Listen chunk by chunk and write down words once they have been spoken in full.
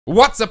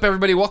What's up,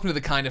 everybody? Welcome to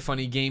the Kinda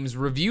Funny Games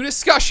review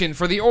discussion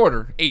for The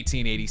Order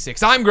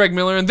 1886. I'm Greg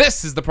Miller, and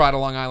this is the Pride of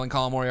Long Island,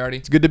 Colin Moriarty.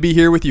 It's good to be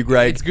here with you,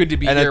 Greg. It's good to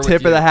be here with you. And a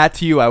tip of the hat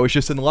to you. I was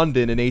just in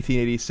London in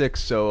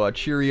 1886, so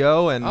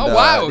cheerio. And oh,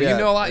 wow. yeah, you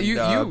know a lot.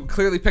 You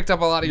clearly picked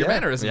up a lot of your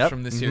mannerisms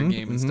from this here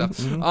game and stuff.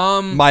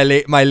 My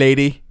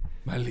lady.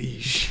 My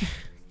liege.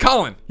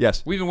 Colin.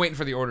 Yes. We've been waiting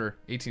for The Order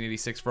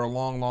 1886 for a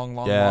long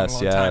time.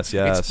 Yes.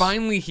 It's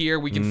finally here.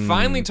 We can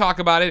finally talk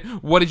about it.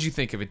 What did you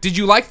think of it? Did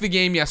you like the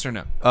game, yes or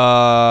no?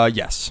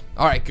 Yes.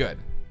 All right, good.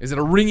 Is it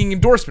a ringing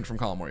endorsement from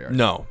Colin Moriarty?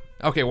 No.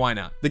 Okay, why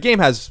not? The game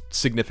has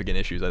significant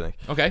issues, I think.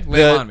 Okay,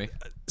 lay it on me.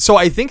 So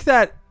I think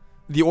that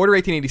The Order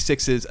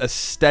 1886's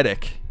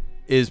aesthetic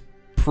is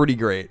pretty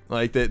great.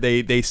 Like,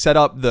 they set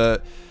up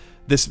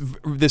this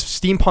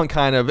steampunk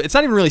kind of, it's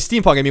not even really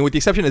steampunk. I mean, with the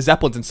exception of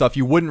Zeppelins and stuff,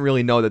 you wouldn't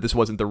really know that this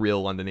wasn't the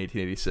real London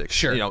 1886.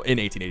 Sure. You know, in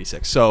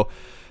 1886. So,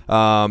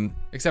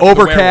 except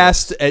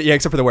overcast. Yeah,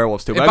 except for the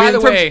werewolves too. And by the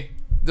way,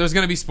 there's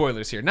going to be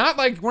spoilers here. Not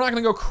like, we're not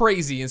going to go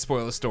crazy and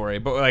spoil the story,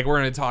 but like we're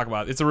going to talk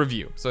about it. It's a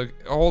review. So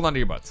hold on to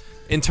your butts.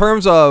 In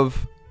terms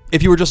of,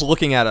 if you were just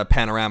looking at a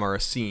panorama or a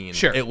scene,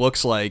 sure, it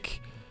looks like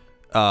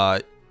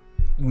mid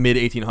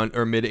 1800s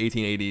or mid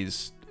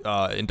 1880s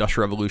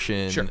Industrial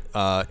Revolution, sure,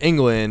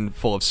 England,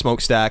 full of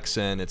smokestacks,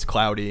 and it's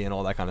cloudy and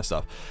all that kind of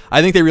stuff.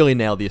 I think they really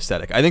nailed the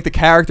aesthetic. I think the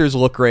characters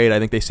look great. I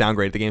think they sound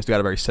great. The game's got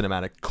a very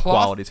cinematic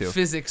quality too.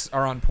 Physics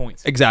are on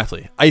point.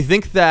 Exactly. I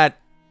think that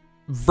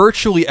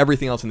virtually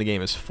everything else in the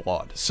game is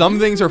flawed. Some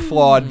things are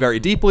flawed very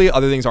deeply.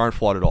 Other things aren't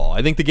flawed at all.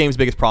 I think the game's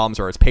biggest problems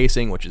are its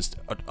pacing, which is,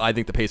 I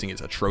think the pacing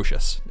is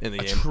atrocious in the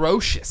game.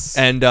 Atrocious.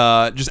 And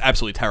just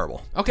absolutely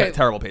terrible. Okay.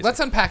 Terrible pacing. Let's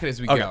unpack it as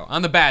we go.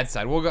 On the bad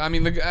side, we'll go. I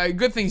mean, the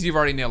good things, you've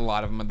already nailed a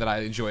lot of them that I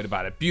enjoyed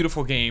about it.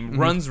 Beautiful game,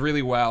 runs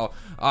really well.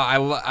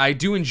 I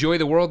do enjoy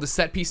the world, the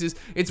set pieces.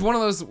 It's one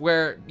of those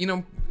where, you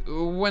know,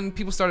 when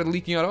people started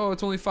leaking out, oh,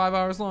 it's only 5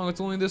 hours long,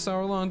 it's only this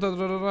hour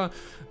long,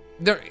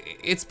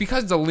 it's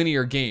because it's a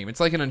linear game. It's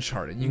like an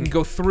Uncharted. You can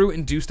go through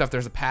and do stuff.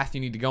 There's a path you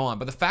need to go on.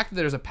 But the fact that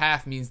there's a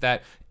path means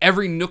that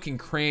every nook and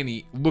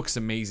cranny looks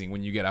amazing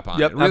when you get up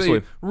on it. Really,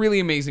 absolutely. Really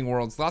amazing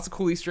worlds. Lots of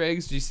cool Easter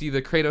eggs. Did you see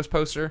the Kratos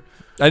poster?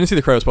 I didn't see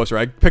the Kratos poster.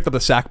 I picked up the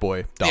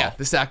Sackboy doll. Yeah,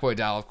 the Sackboy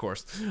doll, of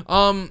course.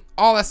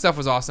 All that stuff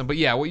was awesome. But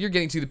yeah, what you're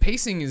getting to, the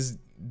pacing is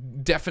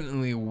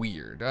definitely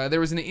weird. There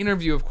was an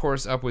interview, of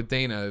course, up with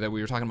Dana that we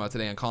were talking about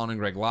today on Colin and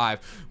Greg Live,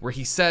 where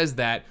he says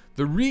that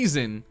the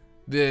reason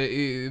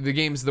the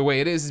game's the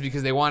way it is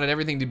because they wanted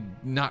everything to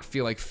not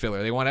feel like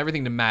filler. They want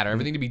everything to matter,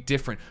 everything to be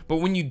different. But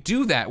when you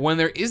do that, when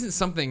there isn't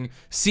something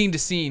scene to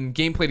scene,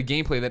 gameplay to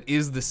gameplay that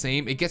is the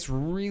same, it gets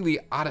really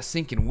out of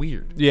sync and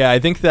weird. Yeah, I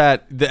think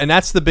that, and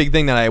that's the big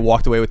thing that I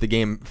walked away with the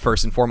game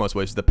first and foremost,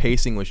 was the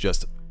pacing was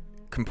just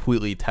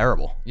completely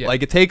terrible. Yeah.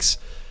 Like, it takes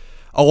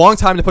a long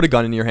time to put a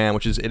gun in your hand,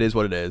 which it is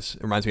what it is.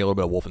 It reminds me a little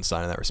bit of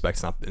Wolfenstein in that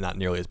respect. It's not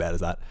nearly as bad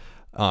as that.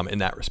 In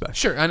that respect.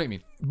 Sure, I know what you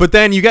mean. But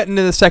then you get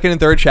into the second and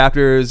third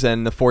chapters,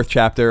 and the fourth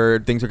chapter,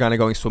 things are kind of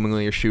going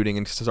swimmingly. You're shooting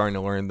and starting to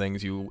learn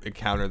things. You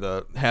encounter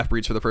the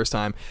half-breeds for the first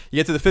time. You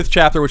get to the fifth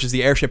chapter, which is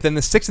the airship. Then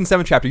the sixth and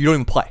seventh chapter, you don't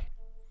even play.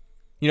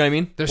 You know what I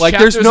mean? There's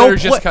chapters that are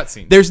just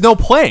cutscenes. There's no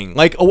playing.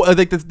 Like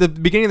the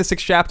beginning of the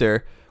sixth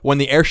chapter, when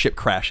the airship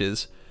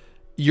crashes,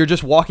 you're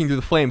just walking through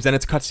the flames, then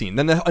it's a cutscene.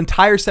 Then the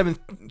entire seventh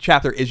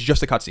chapter is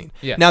just a cutscene.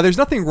 Yeah. Now, there's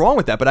nothing wrong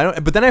with that,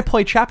 but then I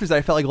played chapters that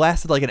I felt like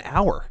lasted like an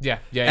hour. Yeah.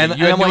 And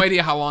you had no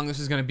idea how long this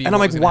was going to be. And I'm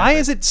like, why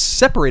is it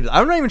separated?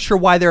 I'm not even sure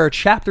why there are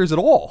chapters at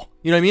all.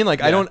 You know what I mean?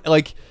 Like, I don't,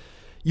 like,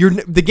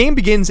 the game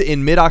begins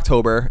in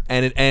mid-October,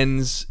 and it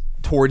ends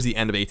towards the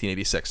end of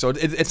 1886. So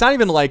it's not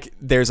even like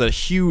there's a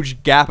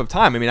huge gap of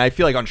time. I mean, I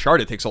feel like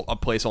Uncharted takes a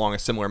place along a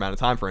similar amount of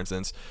time, for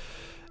instance.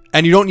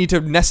 And you don't need to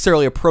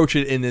necessarily approach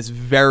it in this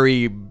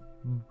very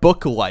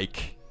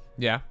book-like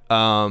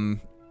kind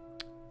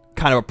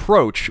of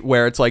approach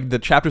where it's like the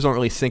chapters don't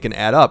really sync and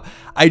add up.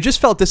 I just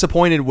felt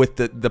disappointed with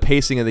the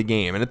pacing of the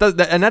game, and that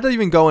doesn't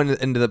even go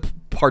into the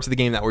parts of the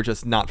game that were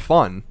just not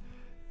fun,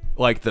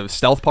 like the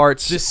stealth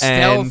parts. The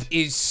stealth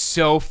is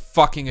so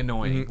fucking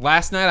annoying.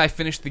 Last night I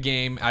finished the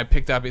game. I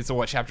picked up, it's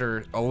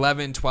chapter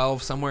 11,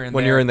 12, somewhere in there.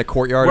 When you're in the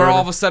courtyard. Where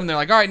all of a sudden they're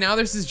like, all right, now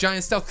there's this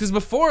giant stealth. Because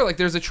before, like,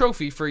 there's a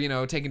trophy for, you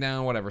know, taking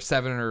down, whatever,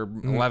 7 or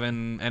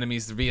 11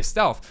 enemies via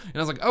stealth. And I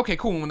was like, okay,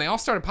 cool. And when they all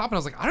started popping, I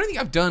was like, I don't think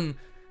I've done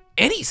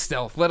any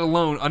stealth, let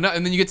alone, and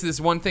then you get to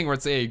this one thing where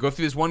it's, hey, go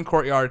through this one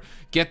courtyard,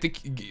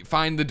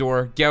 find the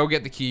door, go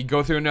get the key,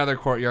 go through another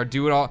courtyard,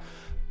 do it all.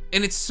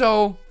 And it's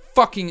so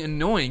fucking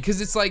annoying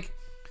because it's like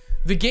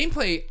the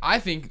gameplay.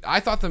 I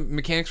thought the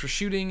mechanics for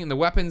shooting and the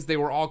weapons, they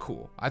were all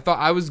cool. I thought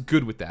I was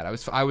good with that. I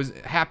was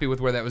happy with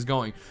where that was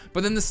going.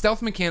 But then the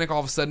stealth mechanic all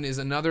of a sudden is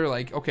another,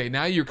 like, okay,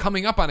 now you're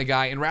coming up on a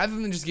guy, and rather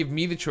than just give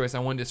me the choice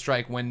on when to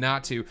strike, when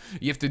not to,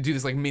 you have to do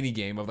this like mini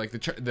game of like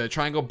the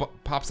triangle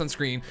pops on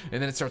screen,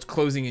 and then it starts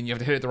closing, and you have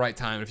to hit it at the right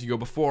time. And if you go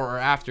before or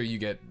after, you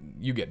get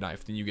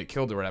knifed and you get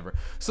killed or whatever.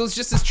 So it's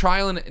just this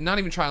trial and not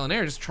even trial and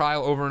error, just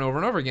trial over and over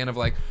and over again of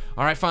like,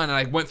 all right, fine. And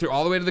I went through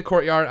all the way to the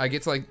courtyard. I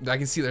get to, like, I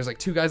can see there's like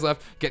 2 guys left.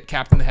 left, get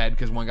capped in the head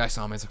because one guy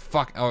saw me. I was like,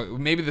 fuck, oh,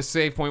 maybe the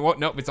save point, what?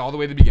 Nope, it's all the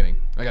way to the beginning.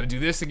 I got to do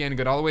this again,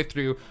 get all the way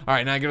through. All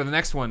right, now I go to the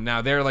next one.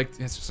 Now they're like,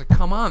 it's just like,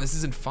 come on, this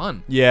isn't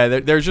fun. Yeah,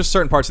 there's just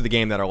certain parts of the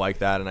game that are like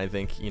that, and I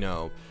think, you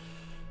know,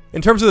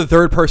 in terms of the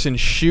third-person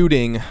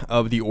shooting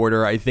of the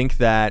Order, I think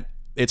that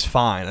it's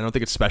fine. I don't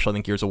think it's special. I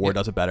think Gears of War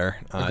does it better.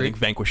 I think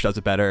Vanquish does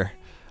it better.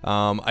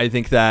 I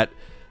think that,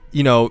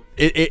 you know,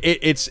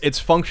 it's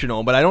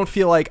functional, but I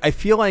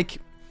feel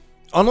like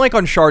unlike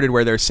Uncharted,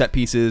 where there's set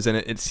pieces and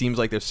it seems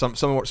like there's some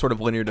sort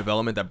of linear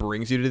development that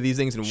brings you to these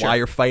things and why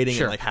you're fighting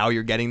and like how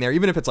you're getting there,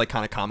 even if it's like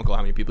kind of comical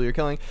how many people you're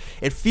killing,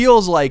 it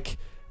feels like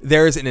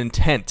there's an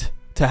intent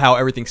to how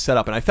everything's set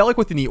up, and I felt like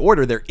within the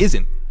Order there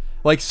isn't.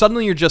 Like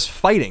suddenly you're just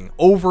fighting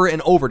over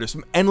and over, just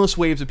endless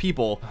waves of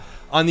people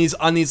on these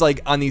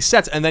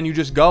sets, and then you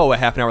just go a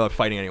half an hour without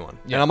fighting anyone.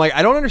 Yeah. And I'm like,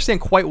 I don't understand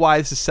quite why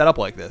this is set up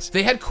like this.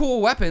 They had cool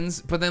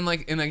weapons, but then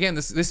like, and again,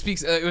 this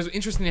speaks. It was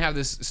interesting to have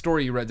this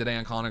story you read today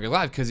on Colin Moriarty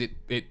Live because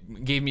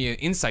it gave me an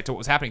insight to what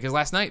was happening. Because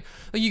last night,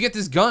 like, you get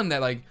this gun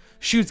that like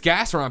shoots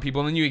gas around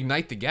people, and then you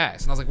ignite the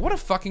gas, and I was like, what a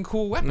fucking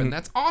cool weapon.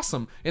 That's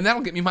awesome, and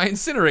that'll get me my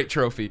Incinerate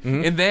trophy.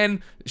 And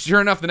then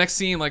sure enough, the next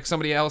scene, like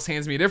somebody else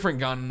hands me a different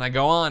gun, and I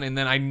go on, and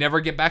then I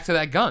never get back to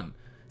that gun.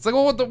 It's like,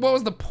 well, what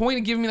was the point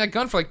of giving me that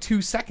gun for like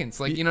 2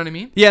 seconds? Like, you know what I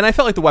mean? Yeah, and I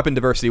felt like the weapon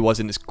diversity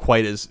wasn't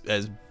quite as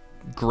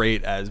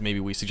great as maybe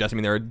we suggested. I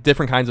mean, there are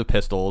different kinds of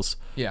pistols.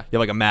 Yeah. You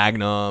have like a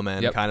Magnum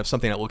and kind of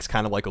something that looks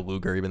kind of like a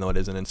Luger, even though it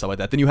isn't, and stuff like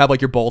that. Then you have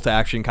like your bolt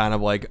action kind of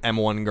like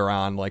M1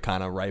 Garand like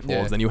kind of rifles.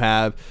 Yeah. Then you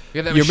have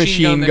your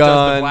machine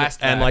gun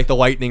and like the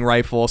lightning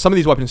rifle. Some of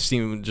these weapons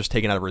seem just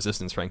taken out of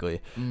Resistance, frankly.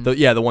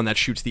 The one that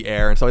shoots the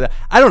air and stuff like that.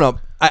 I don't know.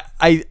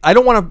 I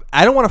don't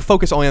want to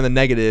focus only on the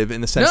negative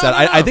in the sense that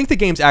I think the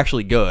game's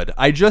actually good.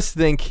 I just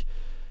think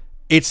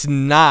it's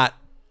not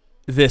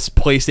this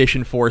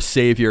PlayStation 4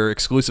 savior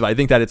exclusive. I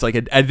think that it's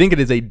like I think it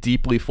is a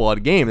deeply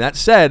flawed game. That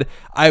said,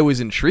 I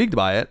was intrigued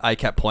by it. I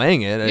kept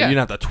playing it, and you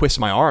didn't have to twist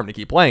my arm to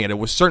keep playing it. It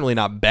was certainly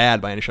not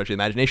bad by any stretch of the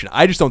imagination.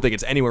 I just don't think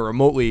it's anywhere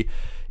remotely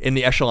in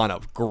the echelon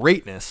of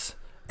greatness.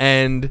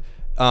 And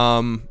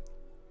I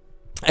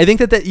think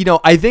that you know,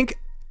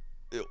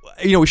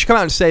 we should come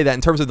out and say that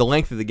in terms of the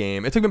length of the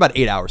game, it took me about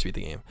 8 hours to beat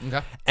the game.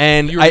 Okay.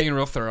 And you were being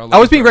real thorough. I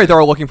was being very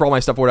thorough, looking for all my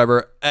stuff or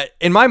whatever.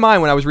 In my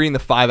mind, when I was reading the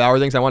 5-hour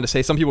things, I wanted to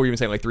say, some people were even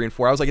saying like 3 and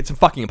 4. I was like, it's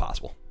fucking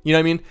impossible. You know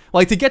what I mean?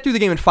 Like, to get through the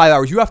game in 5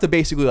 hours, you have to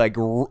basically like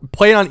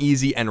play it on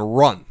easy and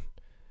run.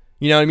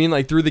 You know what I mean?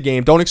 Like, through the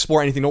game, don't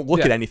explore anything, don't look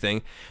at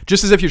anything,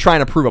 just as if you're trying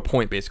to prove a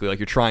point, basically. Like,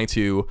 you're trying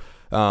to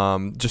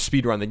just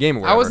speed run the game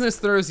or whatever. I wasn't as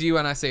thorough as you,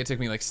 and I say it took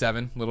me like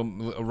 7,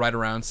 right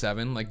around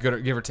 7, like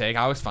good, give or take.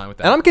 I was fine with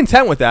that. And I'm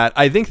content with that.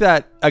 I think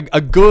that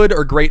a good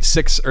or great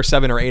 6 or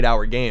 7 or 8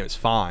 hour game is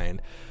fine.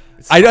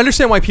 I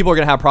understand why people are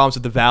going to have problems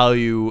with the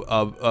value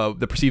of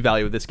the perceived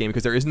value of this game,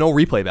 because there is no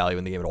replay value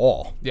in the game at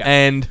all. Yeah.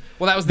 And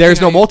there's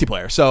no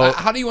multiplayer. So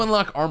how do you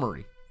unlock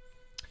Armory?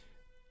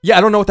 Yeah,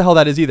 I don't know what the hell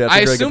that is either. That's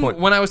a very good point.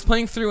 When I was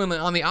playing through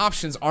on the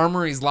options,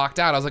 Armory's locked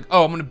out. I was like,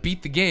 oh, I'm going to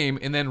beat the game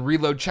and then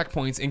reload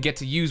checkpoints and get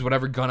to use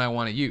whatever gun I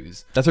want to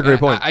use. That's a great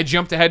point. I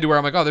jumped ahead to where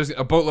I'm like, oh, there's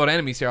a boatload of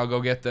enemies here. I'll go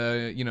get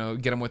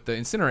get them with the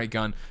Incinerate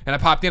gun. And I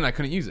popped in and I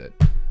couldn't use it.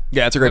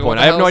 Yeah, that's a great point.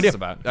 I have no idea.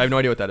 I have no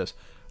idea what that is.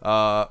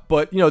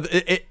 But, you know,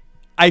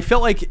 I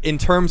felt like in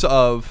terms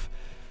of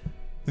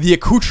the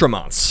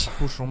accoutrements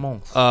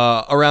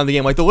around the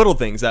game, like the little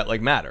things that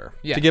like matter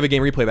to give a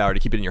game replay value, to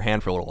keep it in your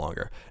hand for a little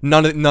longer.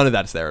 None of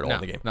that's there at all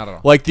in the game. Not at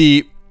all. Like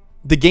the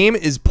game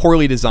is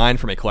poorly designed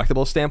from a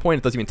collectibles standpoint.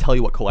 It doesn't even tell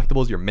you what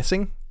collectibles you're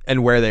missing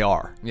and where they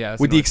are. Yeah,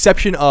 with the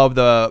exception of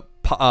the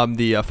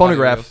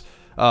phonograph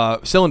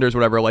cylinders,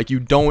 whatever. Like, you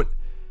don't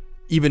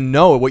even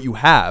know what you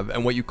have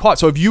and what you caught.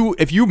 So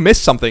if you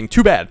miss something,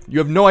 too bad. You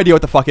have no idea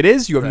what the fuck it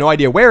is. You have no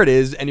idea where it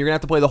is, and you're gonna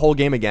have to play the whole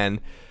game again.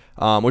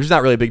 Which is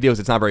not really a big deal because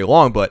it's not very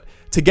long, but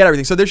to get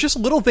everything. So there's just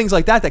little things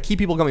like that keep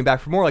people coming back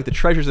for more, like the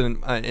treasures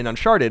in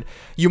Uncharted.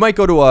 You might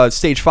go to a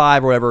stage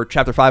 5 or whatever,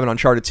 chapter 5 in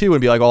Uncharted 2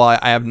 and be like, well,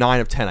 I have 9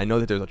 of 10. I know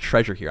that there's a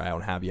treasure here I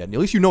don't have yet. And at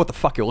least you know what the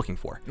fuck you're looking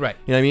for. Right.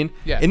 You know what I mean?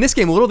 Yeah. In this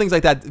game, little things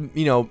like that,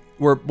 you know,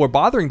 were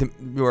bothersome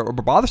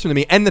to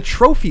me, and the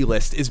trophy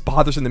list is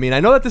bothersome to me. And I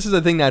know that this is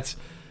a thing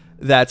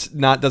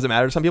doesn't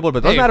matter to some people, but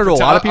it does matter to a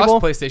lot of people.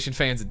 Us PlayStation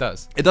fans, it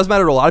does. It does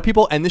matter to a lot of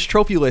people, and this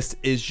trophy list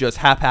is just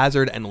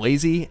haphazard and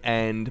lazy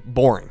and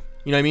boring.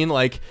 You know what I mean?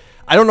 Like,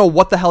 I don't know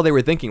what the hell they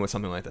were thinking with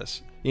something like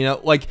this. You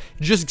know, like,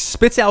 just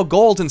spits out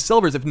golds and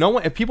silvers.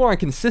 If people aren't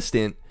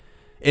consistent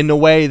in the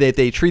way that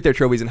they treat their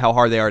trophies and how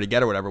hard they are to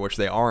get or whatever, which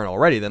they aren't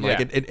already, then like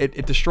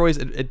it destroys,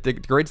 it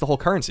degrades the whole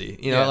currency.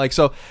 You know, like,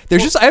 so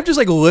there's I have just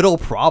like little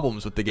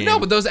problems with the game. No,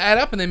 but those add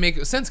up and they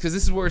make sense, because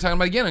this is what we're talking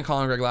about again on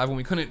Colin Moriarty Live, when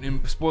we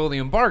couldn't spoil the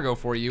embargo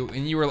for you,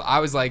 and I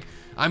was like,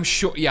 I'm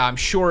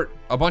short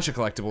a bunch of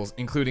collectibles,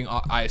 including,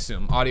 I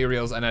assume, audio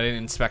reels, and I didn't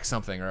inspect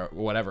something or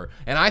whatever.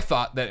 And I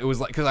thought that it was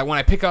like, because when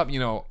I pick up,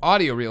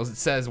 audio reels, it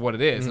says what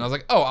it is. And I was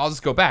like, oh, I'll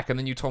just go back. And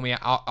then you told me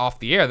off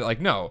the air that,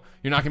 like, no,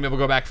 you're not going to be able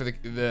to go back for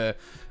the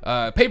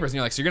papers. And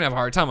you're like, so you're going to have a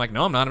hard time. I'm like,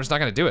 no, I'm not. I'm just not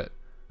going to do it.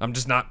 I'm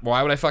just not.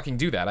 Why would I fucking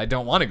do that? I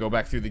don't want to go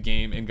back through the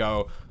game and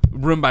go,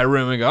 room by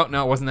room and go, oh,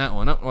 no, it wasn't that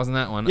one. No, it wasn't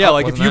that one. Yeah, oh,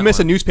 like it if wasn't you that miss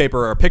one. a newspaper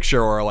or a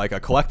picture or like a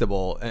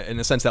collectible, in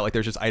the sense that like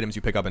there's just items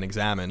you pick up and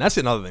examine. That's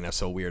another thing that's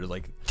so weird. Is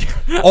like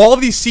all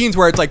of these scenes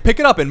where it's like pick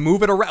it up and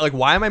move it around. Like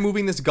why am I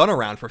moving this gun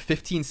around for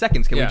 15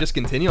 seconds? Can we just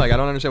continue? Like I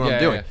don't understand what I'm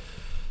doing.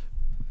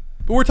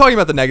 But we're talking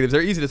about the negatives.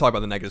 They're easy to talk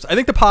about the negatives. I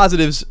think the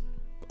positives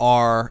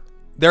are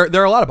there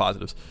are a lot of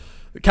positives.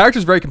 The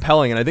character's very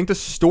compelling, and I think the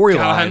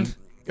storyline.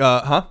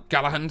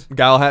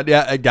 Galahad.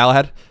 Yeah,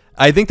 Galahad.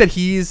 I think that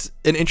he's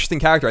an interesting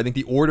character. I think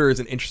the Order is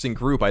an interesting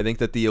group. I think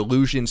that the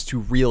allusions to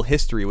real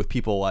history with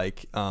people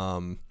like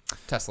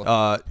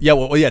Tesla.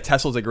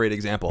 Tesla's a great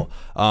example.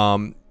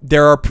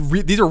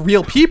 These are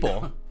real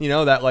people,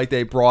 that like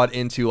they brought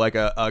into like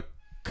a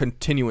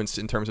continuance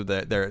in terms of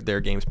their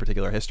game's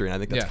particular history, and I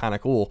think that's kind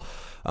of cool.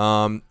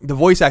 The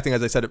voice acting,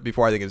 as I said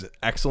before, I think is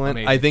excellent.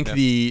 Amazing. I think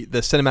the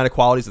cinematic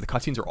qualities of the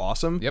cutscenes are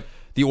awesome. Yep.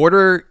 The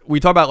Order, we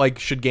talk about like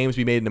should games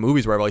be made into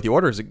movies, wherever. Like the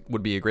Order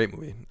would be a great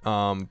movie.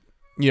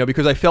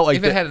 Because I felt like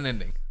if it had an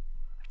ending.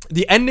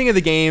 The ending of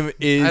the game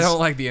is. I don't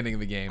like the ending of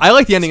the game. I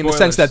like the ending in the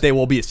sense that there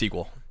will be a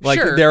sequel. Like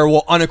sure. There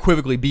will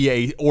unequivocally be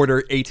a Order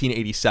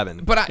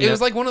 1887. But it was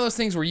like one of those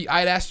things where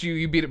I'd asked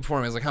you beat it before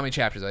me. I was like, how many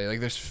chapters are you? Like,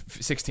 there's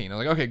 16. I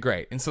was like, okay,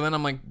 great. And so then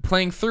I'm like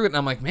playing through it, and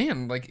I'm like,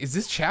 man, like, is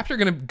this chapter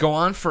gonna go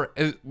on for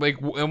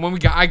like? And when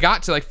I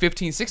got to like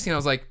 15, 16, I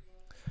was like,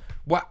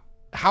 what?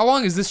 How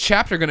long is this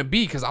chapter gonna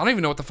be? Because I don't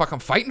even know what the fuck I'm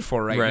fighting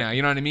for right now.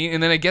 You know what I mean?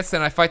 And then it gets there,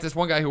 and I fight this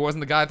one guy who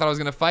wasn't the guy I thought I was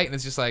gonna fight, and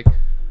it's just like,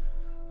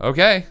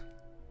 okay.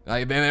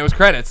 And it was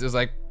credits. It was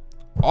like,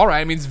 all right.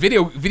 I mean, it's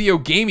video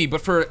gamey,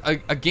 but for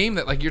a game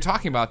that like you're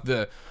talking about,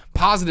 the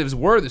positives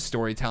were the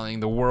storytelling,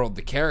 the world,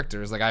 the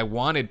characters. Like I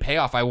wanted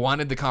payoff. I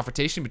wanted the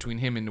confrontation between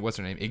him and what's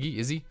her name,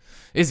 Izzy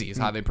is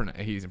how they pronounce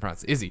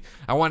it. Izzy.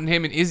 I wanted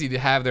him and Izzy to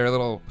have their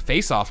little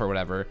face off or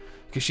whatever.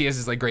 Because she has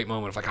this like great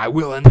moment of like, I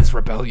will end this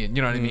rebellion.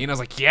 You know what I mean? I was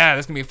like, yeah,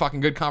 this can be a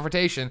fucking good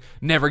confrontation.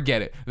 Never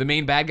get it. The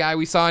main bad guy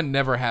we saw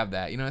never have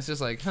that. It's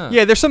just like, huh.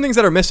 Yeah, there's some things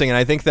that are missing, and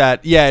I think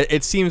that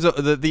it seems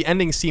the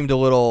ending seemed a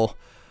little.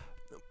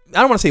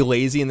 I don't want to say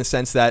lazy in the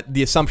sense that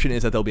the assumption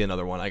is that there'll be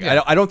another one. Like,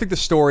 I don't think the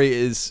story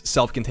is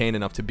self-contained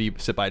enough to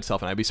sit by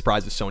itself, and I'd be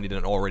surprised if Sony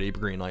didn't already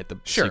greenlight the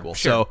sequel.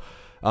 Sure.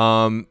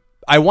 So,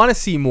 I want to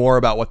see more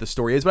about what the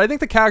story is, but I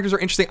think the characters are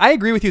interesting. I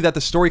agree with you that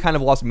the story kind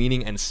of lost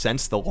meaning and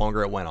sense the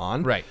longer it went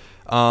on. Right.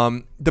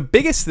 The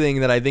biggest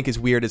thing that I think is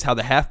weird is how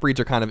the half-breeds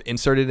are kind of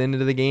inserted into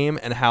the game,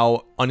 and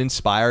how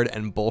uninspired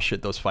and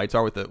bullshit those fights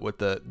are with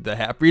the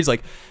half-breeds.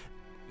 Like,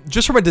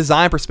 just from a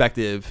design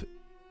perspective,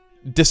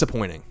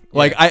 disappointing.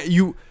 Yeah. Like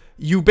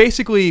you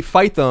basically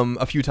fight them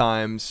a few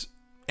times,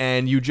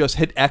 and you just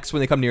hit X when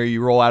they come near you.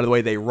 You roll out of the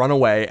way, they run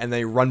away, and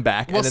they run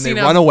back, and then they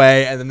run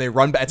away, and then they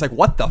run back. It's like,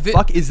 what the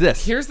fuck is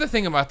this? Here's the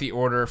thing about the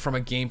Order from a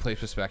gameplay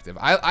perspective.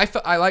 I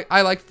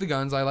liked the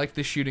guns, I liked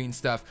the shooting and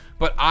stuff,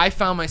 but I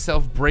found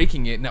myself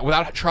breaking it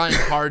without trying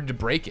hard to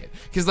break it.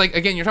 Because like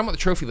again, you're talking about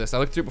the trophy list. I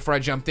looked through it before I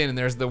jumped in, and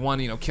there's the one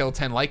kill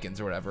 10 Lycans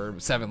or whatever,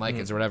 7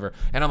 Lycans or whatever,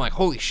 and I'm like,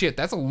 holy shit,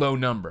 that's a low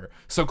number.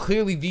 So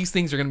clearly these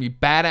things are gonna be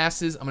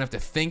badasses. I'm gonna have to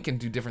think and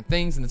do different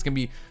things, and it's gonna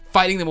be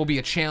fighting them will be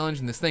a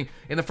challenge in this thing.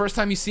 And the first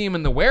time you see him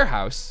in the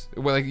warehouse,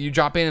 where like you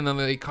drop in and then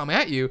they come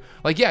at you,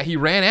 like yeah, he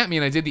ran at me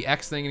and I did the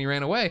X thing and he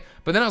ran away.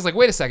 But then I was like,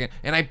 wait a second,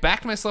 and I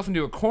backed myself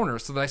into a corner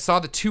so that I saw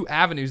the 2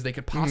 avenues they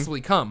could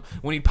possibly come.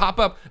 When he'd pop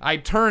up,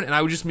 I'd turn and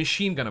I would just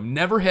machine gun him.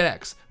 Never hit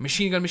X.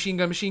 Machine gun, machine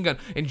gun, machine gun.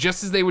 And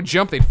just as they would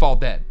jump, they'd fall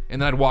dead.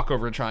 And then I'd walk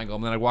over a triangle,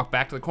 and then I'd walk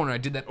back to the corner. I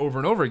did that over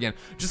and over again.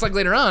 Just like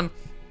later on,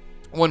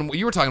 when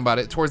you were talking about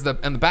it towards the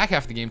back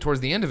half of the game, towards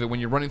the end of it, when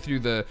you're running through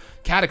the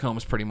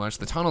catacombs, pretty much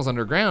the tunnels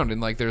underground,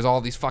 and like there's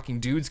all these fucking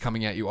dudes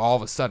coming at you all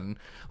of a sudden.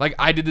 Like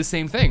I did the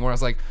same thing where I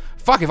was like,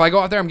 fuck, if I go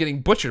out there, I'm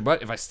getting butchered.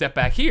 But if I step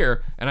back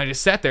here and I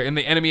just sat there, and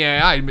the enemy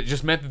AI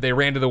just meant that they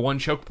ran to the one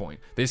choke point.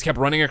 They just kept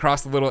running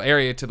across the little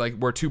area to like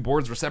where 2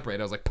 boards were separated.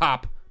 I was like,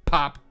 pop,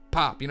 pop,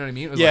 pop. You know what I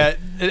mean? It was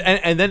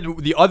and then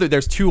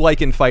there's 2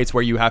 Lycan fights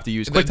where you have to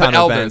use quick time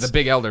events. The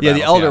big elder battles,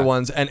 the elder yeah.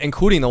 ones, and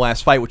including the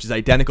last fight, which is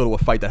identical to a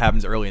fight that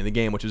happens early in the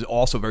game, which is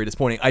also very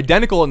disappointing.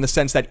 Identical in the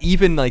sense that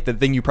even like the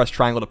thing you press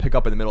triangle to pick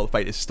up in the middle of the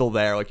fight is still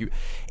there. Like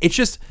it's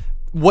just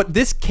what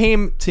this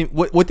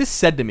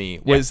said to me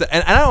was,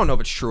 and I don't know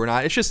if it's true or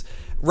not. It's just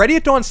Ready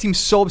at Dawn seems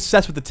so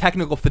obsessed with the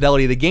technical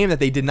fidelity of the game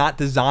that they did not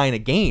design a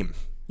game.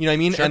 You know what I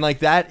mean? Sure. And like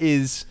that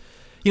is.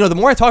 The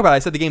more I talk about it, I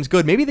said the game's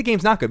good. Maybe the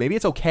game's not good. Maybe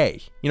it's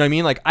okay. You know what I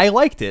mean? Like, I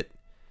liked it.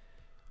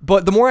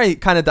 But the more I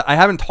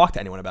haven't talked to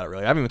anyone about it,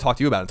 really. I haven't even talked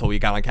to you about it until we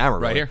got on camera,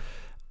 really. Right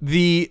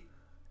here.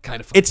 Kind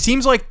of fun. It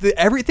seems like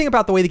everything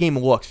about the way the game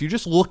looks, if you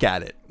just look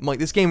at it, like,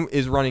 this game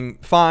is running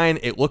fine.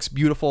 It looks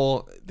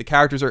beautiful. The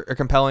characters are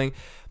compelling.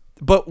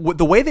 But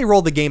the way they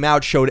rolled the game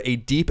out showed a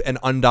deep and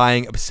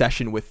undying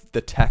obsession with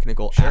the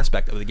technical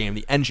aspect of the game,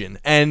 the engine.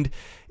 And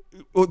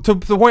to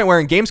the point where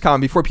in Gamescom,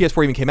 before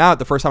PS4 even came out,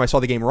 the first time I saw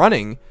the game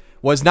running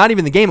was not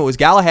even the game. It was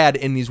Galahad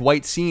in these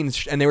white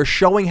scenes, and they were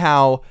showing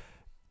how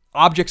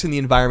objects in the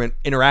environment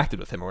interacted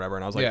with him or whatever.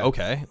 And I was like,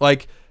 okay,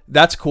 like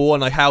that's cool. And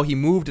like how he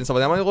moved and stuff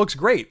like that. I'm like, it looks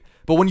great.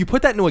 But when you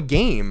put that into a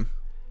game,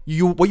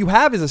 what you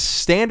have is a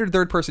standard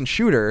third-person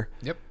shooter.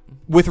 Yep.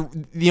 With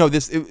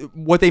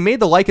what they made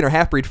the Lycan or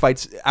Half-Breed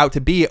fights out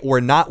to be were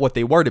not what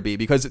they were to be,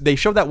 because they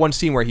showed that one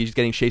scene where he's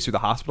getting chased through the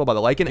hospital by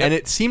the Lycan, and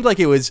it seemed like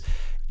it was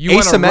you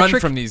want to run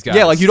from these guys.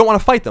 Yeah, like you don't want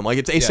to fight them. Like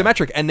it's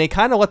asymmetric, and they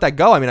kind of let that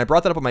go. I mean, I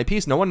brought that up on my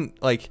piece. No one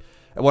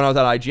when I was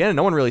at IGN,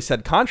 no one really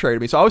said contrary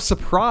to me, so I was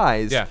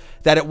surprised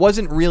that it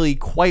wasn't really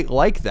quite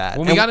like that.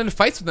 When we got into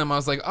fights with them, I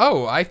was like,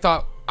 oh, I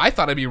thought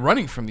I'd be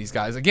running from these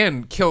guys.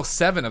 Again, kill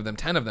 7 of them,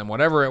 10 of them,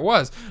 whatever it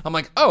was. I'm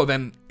like, oh,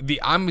 then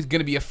I'm going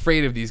to be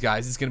afraid of these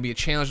guys. It's going to be a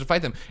challenge to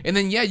fight them. And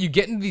then, yeah, you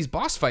get into these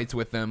boss fights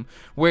with them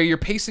where you're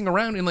pacing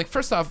around and, like,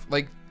 first off,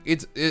 like,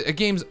 a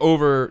game's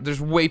over. There's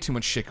way too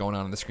much shit going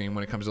on the screen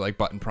when it comes to, like,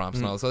 button prompts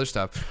and all this other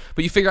stuff.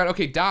 But you figure out,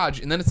 okay,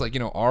 dodge, and then it's like, you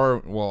know,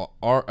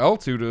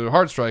 L2 to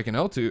hard strike and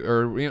L2,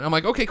 or, you know, I'm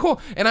like, okay,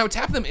 cool. And I would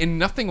tap them and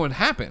nothing would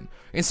happen.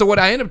 And so what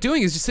I end up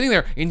doing is just sitting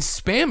there and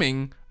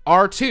spamming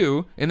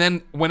R2, and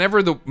then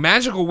whenever the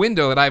magical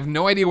window that I have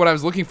no idea what I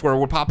was looking for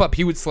would pop up,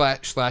 he would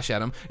slash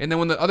at him, and then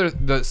when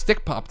the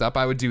stick popped up,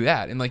 I would do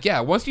that. And like,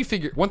 yeah, once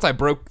I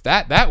broke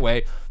that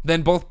way,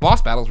 then both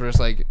boss battles were just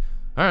like,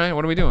 all right,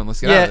 what are we doing? Let's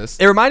get out of this.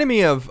 It reminded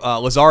me of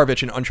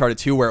Lazarevich in Uncharted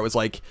 2, where it was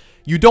like,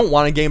 you don't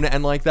want a game to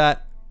end like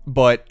that,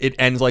 but it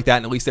ends like that,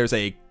 and at least there's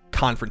a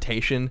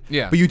confrontation.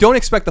 Yeah. But you don't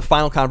expect the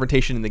final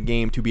confrontation in the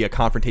game to be a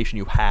confrontation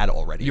you had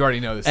already. You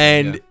already know this.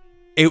 And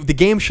the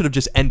game should have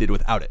just ended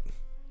without it.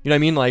 You know what I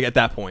mean? Like, at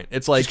that point,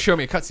 it's like, just show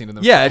me a cutscene of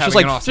them. Yeah, it's just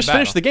like, just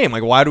finish the game.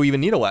 Like, why do we even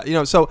need a you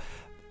know? So,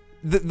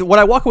 what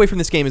I walk away from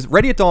this game is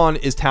Ready at Dawn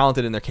is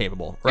talented and they're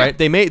capable, right?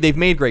 Yeah. They've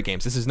made great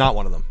games. This is not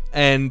one of them.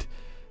 And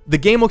the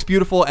game looks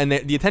beautiful, and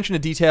the attention to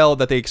detail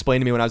that they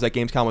explained to me when I was at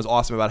Gamescom was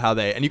awesome about how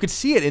and you could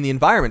see it in the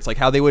environments, like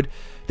how they went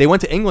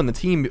to England, the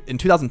team in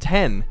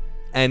 2010.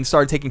 And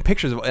started taking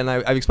pictures of, and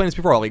I've explained this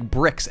before, like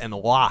bricks and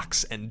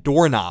locks and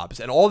doorknobs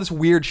and all this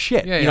weird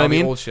shit. Yeah, you know what I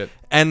mean? Old shit.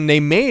 And they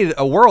made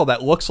a world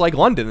that looks like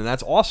London, and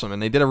that's awesome. And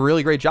they did a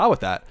really great job with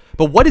that.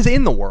 But what is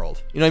in the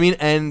world? You know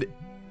what I mean?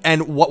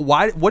 And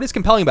what is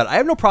compelling about it? I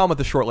have no problem with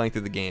the short length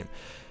of the game.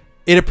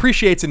 It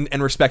appreciates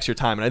and respects your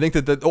time, and I think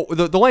that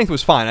the length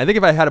was fine. I think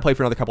if I had to play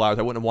for another couple hours,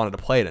 I wouldn't have wanted to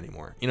play it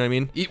anymore. You know what I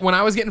mean? When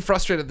I was getting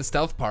frustrated at the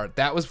stealth part,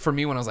 that was for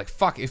me when I was like,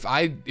 "Fuck!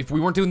 If we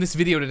weren't doing this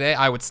video today,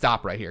 I would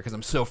stop right here because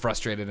I'm so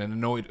frustrated and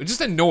annoyed.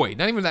 Just annoyed,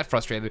 not even that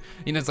frustrated.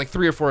 You know, it's like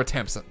 3 or 4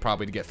 attempts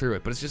probably to get through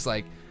it, but it's just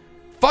like,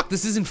 fuck,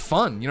 this isn't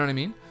fun. You know what I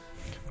mean?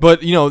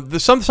 But you know,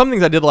 some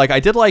things I did like. I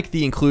did like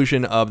the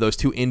inclusion of those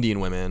 2 Indian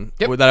women.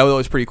 Yep. That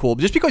was pretty cool.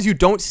 Just because you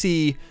don't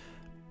see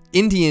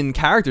Indian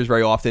characters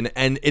very often,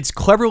 and it's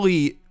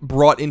cleverly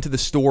brought into the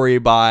story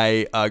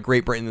by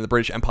Great Britain and the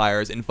British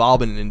Empire's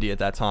involvement in India at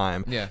that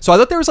time. Yeah. So I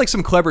thought there was like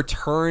some clever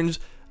turns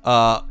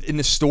in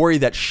the story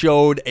that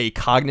showed a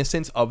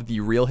cognizance of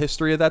the real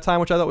history of that time,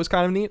 which I thought was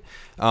kind of neat.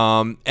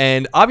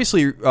 And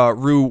obviously,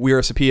 Rue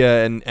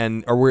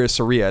Weerasuriya or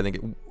Weerasuriya, I think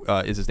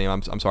it is his name.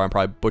 I'm sorry, I'm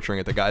probably butchering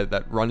it. The guy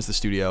that runs the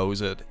studio,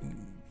 who's a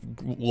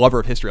lover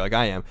of history like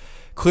I am,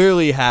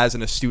 clearly has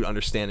an astute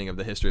understanding of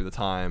the history of the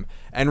time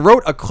and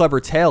wrote a clever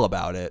tale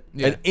about it.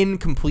 Yeah. An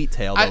incomplete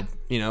tale, though,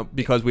 you know,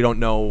 because we don't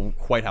know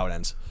quite how it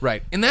ends.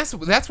 Right, and that's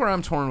where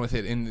I'm torn with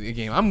it in the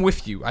game. I'm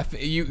with you.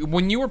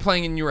 When you were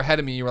playing and you were ahead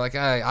of me, you were like,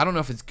 I don't know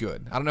if it's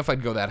good. I don't know if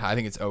I'd go that high. I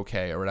think it's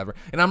okay or whatever.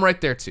 And I'm right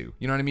there too.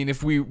 You know what I mean?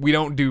 If we're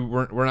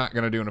not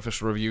gonna do an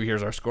official review.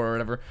 Here's our score or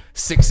whatever.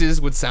 6s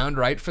would sound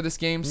right for this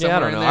game. Yeah, I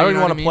don't know. I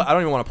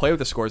don't even want to play with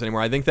the scores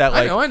anymore. I think that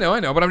like I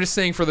know. But I'm just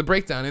saying for the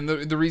breakdown, and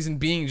the reason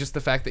being just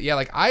the fact that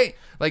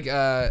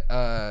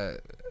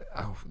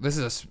oh, this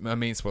is a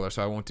main spoiler,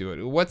 so I won't do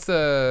it. What's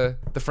the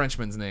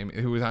Frenchman's name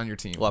who was on your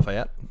team?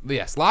 Lafayette.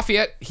 Yes,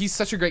 Lafayette. He's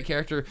such a great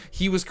character.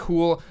 He was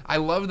cool. I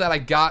love that I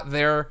got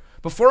there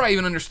before I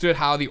even understood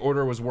how the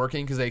order was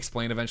working, because they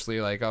explained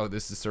eventually, like, oh,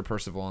 this is Sir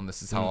Percival, and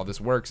this is how all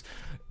this works.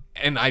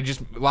 And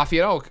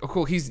Lafayette, oh,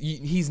 cool.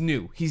 He's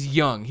new. He's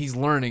young. He's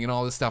learning and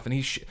all this stuff. And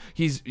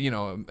he's you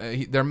know,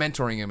 they're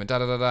mentoring him and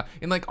da.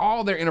 And like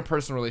all their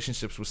interpersonal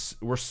relationships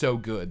were so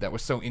good. That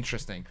was so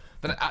interesting.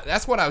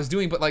 That's what I was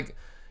doing. But like,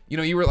 you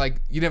know, you were like,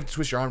 you didn't have to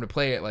twist your arm to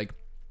play it. Like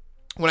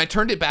when I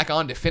turned it back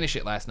on to finish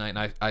it last night,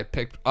 and I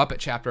picked up at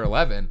chapter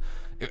 11.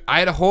 I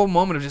had a whole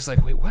moment of just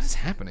like, wait, what is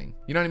happening?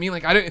 You know what I mean?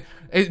 Like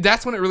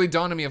that's when it really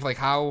dawned on me of like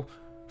how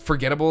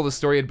forgettable the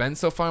story had been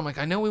so far. I'm like,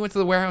 I know we went to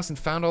the warehouse and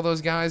found all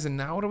those guys, and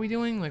now what are we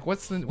doing? Like,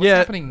 what's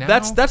happening now?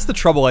 That's the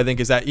trouble, I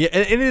think, is that and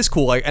it is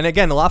cool. Like, and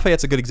again,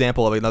 Lafayette's a good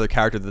example of another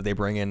character that they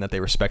bring in, that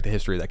they respect the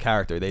history of that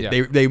character.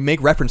 They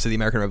make reference to the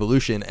American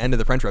Revolution and to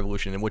the French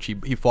Revolution, in which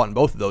he fought in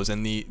both of those,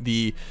 and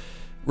the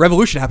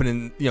Revolution happened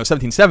in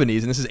 1770s, and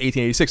this is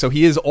 1886, so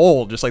he is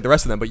old just like the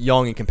rest of them, but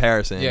young in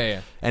comparison,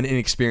 and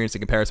inexperienced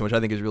in comparison, which I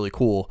think is really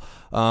cool.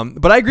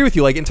 But I agree with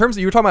you. Like in terms of,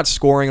 you were talking about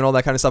scoring and all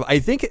that kind of stuff. I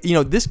think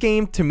this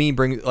game to me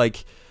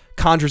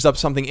conjures up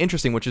something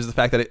interesting, which is the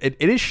fact that it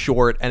is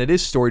short and it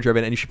is story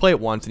driven, and you should play it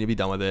once and you'll be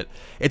done with it.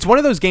 It's one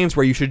of those games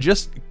where you should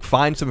just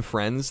find some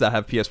friends that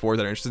have PS4s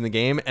that are interested in the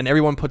game, and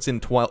everyone puts in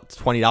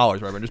 $20 or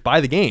whatever, and just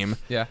buy the game.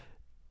 Yeah,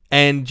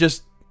 and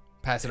just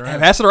pass it around.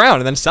 Pass it around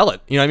and then sell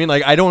it. You know what I mean?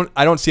 Like I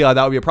don't see how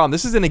that would be a problem.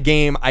 This isn't a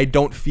game I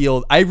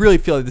really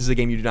feel like this is a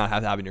game you do not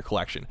have to have in your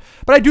collection.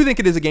 But I do think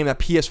it is a game that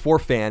PS4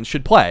 fans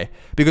should play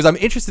because I'm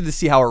interested to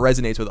see how it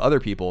resonates with other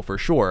people for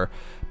sure.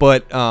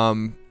 But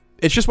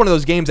it's just one of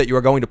those games that you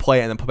are going to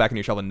play and then put back on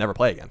your shelf and never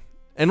play again.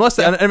 Unless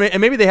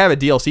and maybe they have a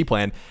DLC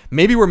plan.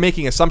 Maybe we're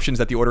making assumptions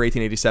that the Order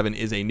 1887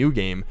 is a new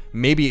game.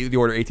 Maybe the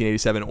Order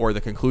 1887 or the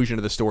conclusion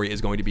of the story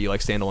is going to be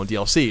like standalone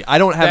DLC. I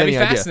don't have any idea.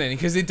 That'd be fascinating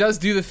because it does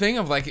do the thing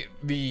of like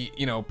the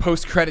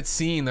post-credit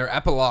scene, their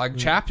epilogue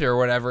chapter or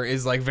whatever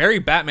is like very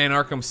Batman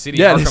Arkham City,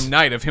 Arkham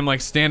Knight of him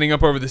like standing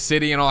up over the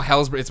city and all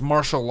hell's it's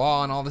martial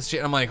law and all this shit.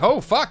 And I'm like,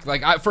 oh fuck!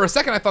 Like for a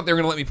second I thought they were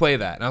gonna let me play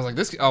that, and I was like,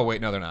 this. Oh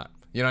wait, no, they're not.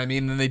 You know what I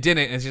mean? And then they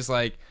didn't. And it's just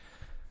like.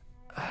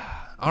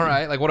 All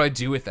right, like what do I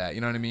do with that?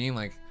 You know what I mean?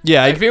 Like,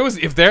 yeah,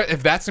 if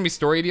that's gonna be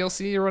story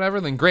DLC or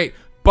whatever, then great.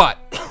 But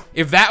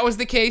if that was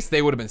the case,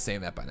 they would have been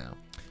saying that by now.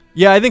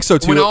 Yeah, I think so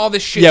too. When all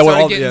this shit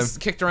started getting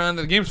kicked around,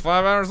 the game's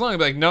 5 hours long. I'd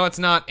be like, no, it's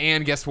not.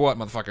 And guess what,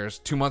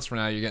 motherfuckers? 2 months from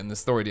now, you're getting this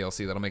story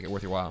DLC that'll make it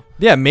worth your while.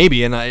 Yeah,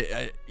 maybe. And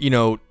I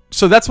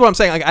so that's what I'm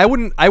saying. Like,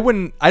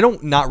 I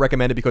don't not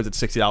recommend it because it's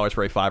 $60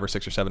 for a 5 or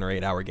 6 or 7 or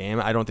 8 hour game.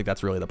 I don't think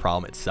that's really the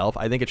problem itself.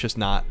 I think it's just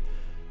not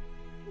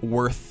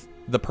worth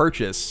the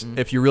purchase.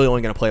 If you're really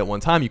only going to play it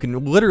one time, you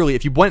can literally,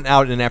 if you went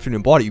out in an afternoon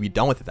and bought it, you'd be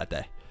done with it that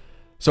day.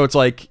 So it's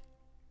like,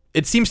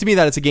 it seems to me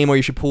that it's a game where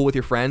you should pool with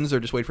your friends or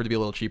just wait for it to be a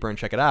little cheaper and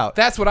check it out.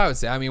 That's what I would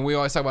say. I mean, we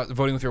always talk about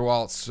voting with your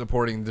wallet,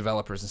 supporting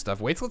developers and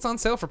stuff. Wait till it's on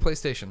sale for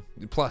PlayStation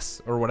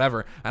Plus or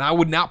whatever. And I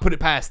would not put it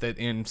past that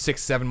in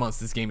 6-7 months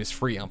this game is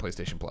free on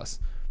PlayStation Plus.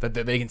 That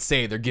they can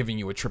say they're giving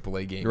you a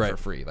AAA game for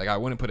free. Like, I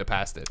wouldn't put it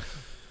past it.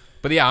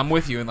 But yeah, I'm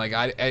with you. And like,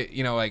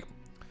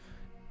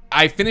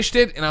 I finished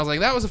it and I was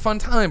like, that was a fun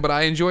time, but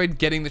I enjoyed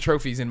getting the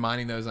trophies and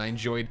mining those. I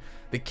enjoyed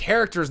the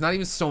characters, not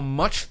even so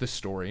much the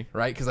story,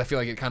 right? Because I feel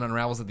like it kind of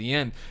unravels at the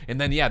end.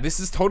 And then, yeah, this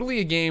is totally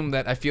a game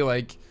that I feel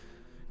like,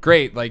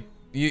 great, like,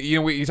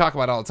 you talk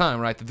about it all the time,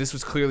 right? That this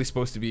was clearly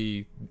supposed to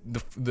be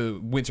the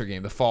winter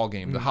game, the fall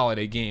game, the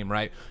holiday game,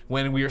 right?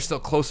 When we are still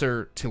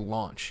closer to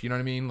launch, you know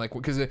what I mean? Like,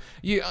 because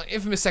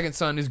Infamous Second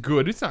Son is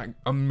good. It's not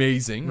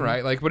amazing,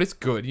 right? Like, but it's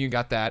good. You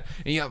got that.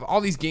 And you have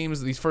all these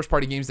games, these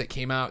first-party games that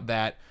came out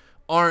that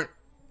aren't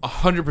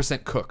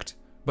 100% cooked,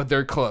 but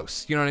they're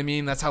close. You know what I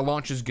mean? That's how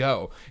launches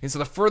go. And so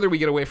the further we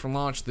get away from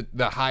launch,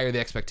 the higher the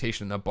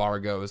expectation, the bar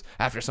goes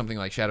after something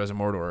like Shadows of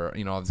Mordor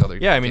or all these other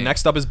games. I mean,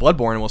 next up is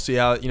Bloodborne, and we'll see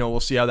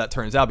how that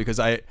turns out, because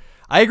I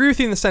agree with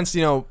you in the sense,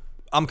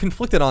 I'm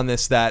conflicted on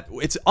this, that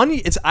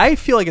I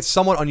feel like it's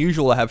somewhat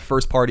unusual to have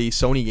first party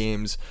Sony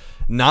games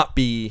not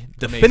be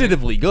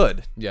definitively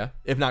good. Yeah.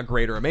 If not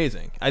great or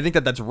amazing. I think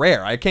that's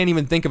rare. I can't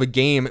even think of a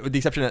game, with the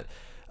exception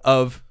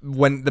of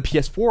when the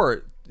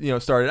PS4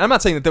 started. I'm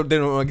not saying that they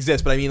don't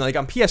exist, but I mean, like,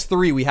 on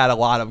PS3 we had a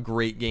lot of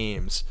great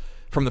games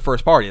from the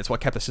first party. It's what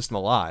kept the system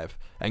alive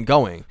and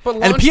going. But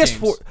and PS4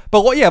 games.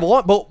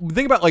 But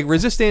think about like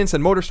Resistance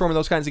and MotorStorm and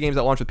those kinds of games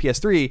that launched with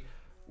PS3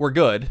 were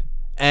good,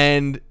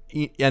 and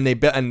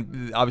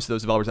obviously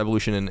those developers,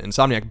 Evolution and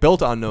Insomniac,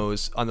 built on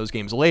those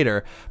games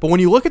later. But when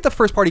you look at the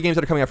first party games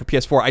that are coming out for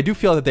PS4, I do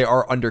feel that they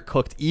are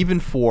undercooked even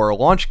for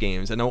launch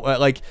games. And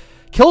like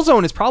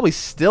Killzone is probably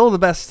still the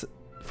best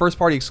first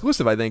party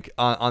exclusive, I think,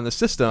 on the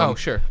system. Oh,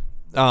 sure.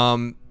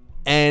 And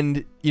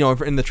in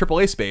the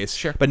AAA space,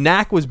 sure. But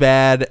Knack was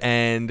bad,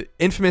 and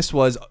Infamous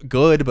was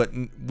good, but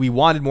we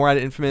wanted more out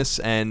of Infamous,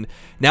 and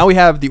now we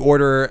have The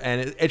Order,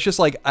 and it's just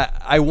like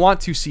I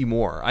want to see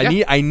more.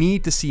 I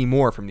need to see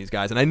more from these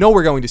guys, and I know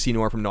we're going to see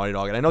more from Naughty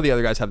Dog, and I know the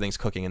other guys have things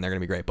cooking, and they're going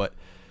to be great, but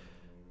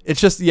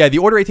it's just, The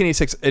Order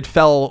 1886, it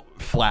fell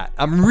flat.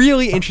 I'm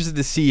really interested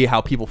to see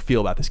how people feel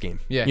about this game.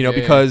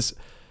 Because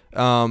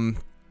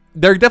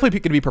there are definitely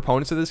going to be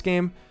proponents of this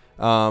game.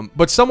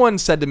 But someone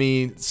said to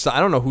me, I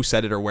don't know who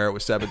said it or where it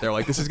was said, but they're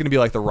like, this is going to be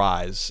like the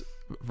Rise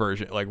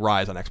version, like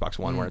Rise on Xbox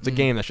One, where it's a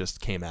game that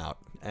just came out,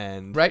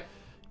 and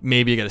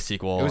maybe you get a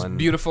sequel. It was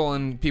beautiful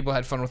and people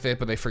had fun with it,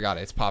 but they forgot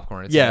it. It's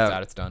popcorn. It's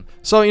out. It's done.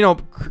 So,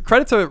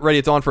 credit to Ready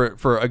It's On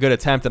for a good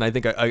attempt, and I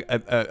think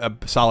a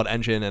solid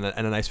engine and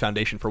a nice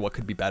foundation for what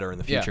could be better in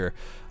the future.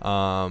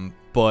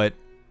 But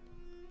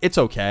it's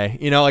okay.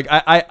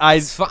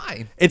 It's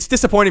fine. It's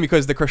disappointing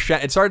because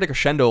it started to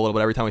crescendo a little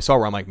bit every time we saw,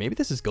 where I'm like, maybe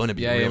this is going to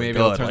be really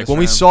good. Like when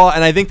we saw,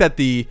 and I think that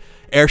the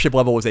airship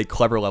level was a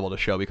clever level to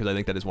show, because I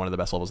think that is one of the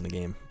best levels in the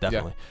game,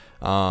 definitely.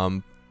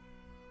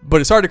 But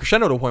it started to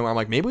crescendo to a point where I'm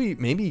like,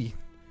 maybe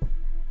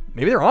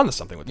they're onto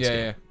something with this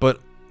game.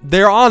 But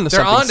they're on to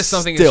something. They're on to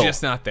something. Still. It's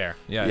just not there.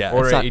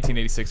 Order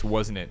 1886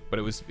 wasn't it, but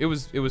it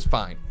was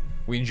fine.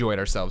 We enjoyed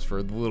ourselves for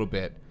a little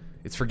bit.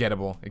 It's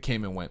forgettable. It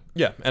came and went.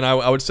 Yeah, and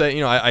I would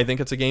say, I think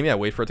it's a game,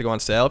 wait for it to go on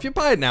sale. If you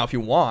buy it now if you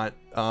want.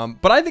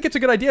 But I think it's a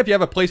good idea if you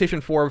have a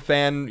PlayStation 4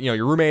 fan,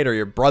 your roommate or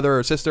your brother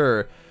or sister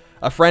or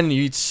a friend,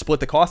 you split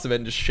the cost of it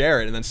and just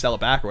share it and then sell it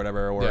back or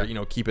whatever, or,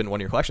 keep it in one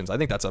of your collections. I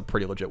think that's a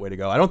pretty legit way to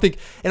go.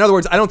 In other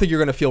words, I don't think you're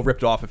going to feel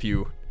ripped off if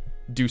you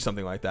do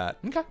something like that.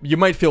 Okay. You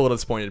might feel a little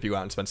disappointed if you go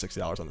out and spend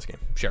 $60 on this game.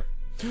 Sure.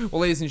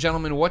 Well, ladies and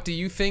gentlemen, what do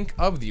you think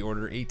of the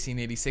Order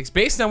 1886?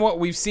 Based on what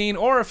we've seen,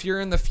 or if you're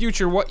in the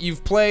future, what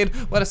you've played,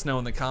 let us know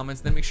in the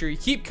comments. Then make sure you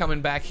keep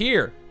coming back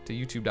here to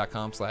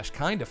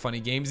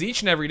youtube.com/kindafunnygames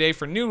each and every day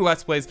for new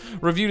Let's Plays,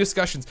 review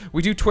discussions.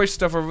 We do Twitch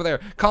stuff over there.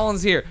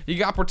 Colin's here. You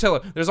got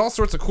Portillo. There's all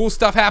sorts of cool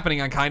stuff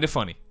happening on Kinda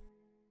Funny.